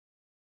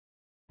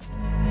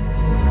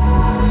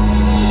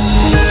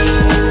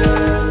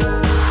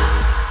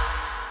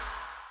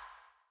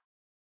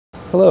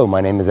Hello,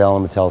 my name is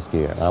Alan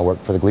Metelsky and I work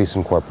for the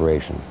Gleason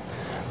Corporation.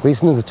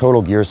 Gleason is a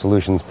total gear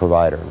solutions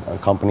provider, a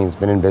company that's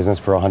been in business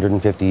for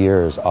 150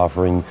 years,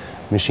 offering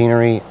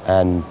machinery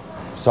and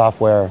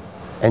software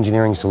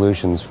engineering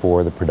solutions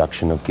for the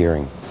production of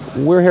gearing.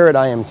 We're here at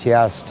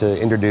IMTS to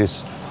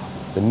introduce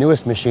the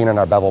newest machine in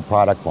our bevel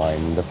product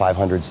line, the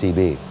 500CB.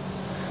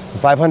 The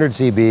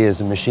 500CB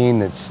is a machine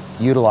that's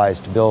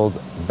utilized to build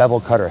bevel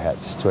cutter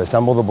heads, to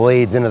assemble the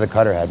blades into the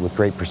cutter head with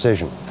great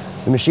precision.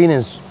 The machine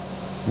is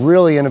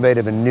really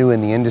innovative and new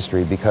in the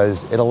industry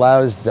because it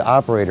allows the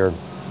operator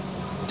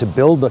to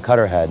build the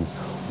cutter head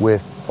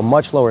with a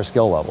much lower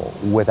skill level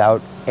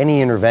without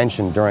any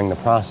intervention during the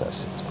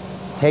process.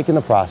 It's taken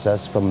the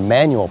process from a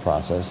manual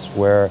process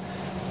where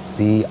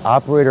the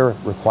operator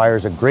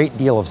requires a great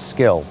deal of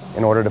skill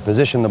in order to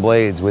position the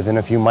blades within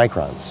a few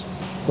microns.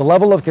 The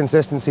level of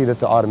consistency that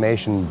the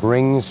automation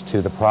brings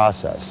to the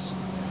process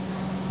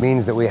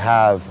means that we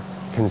have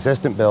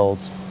consistent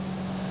builds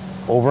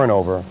over and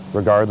over,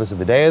 regardless of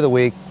the day of the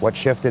week, what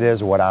shift it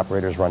is, or what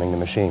operator is running the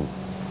machine.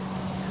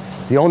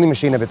 It's the only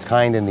machine of its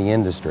kind in the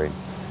industry,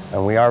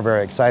 and we are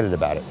very excited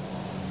about it.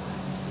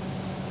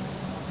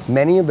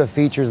 Many of the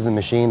features of the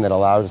machine that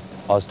allows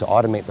us to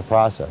automate the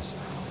process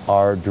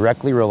are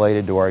directly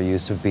related to our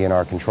use of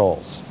B&R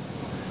controls.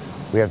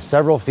 We have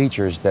several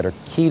features that are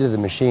key to the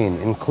machine,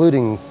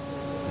 including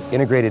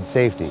integrated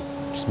safety,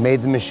 which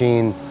made the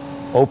machine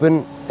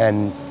open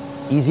and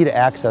easy to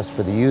access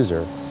for the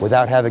user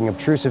without having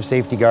obtrusive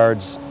safety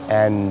guards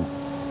and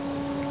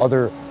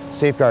other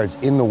safeguards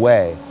in the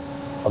way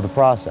of the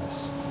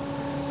process.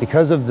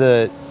 Because of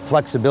the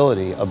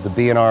flexibility of the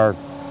B&R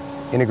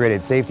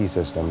integrated safety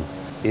system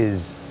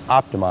is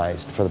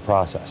optimized for the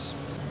process.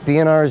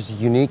 B&R's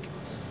unique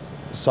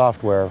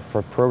software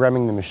for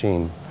programming the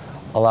machine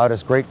allowed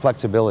us great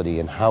flexibility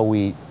in how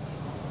we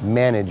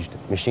managed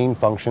machine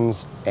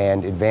functions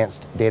and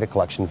advanced data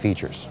collection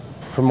features.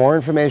 For more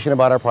information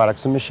about our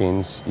products and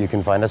machines, you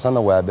can find us on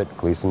the web at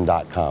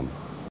gleason.com.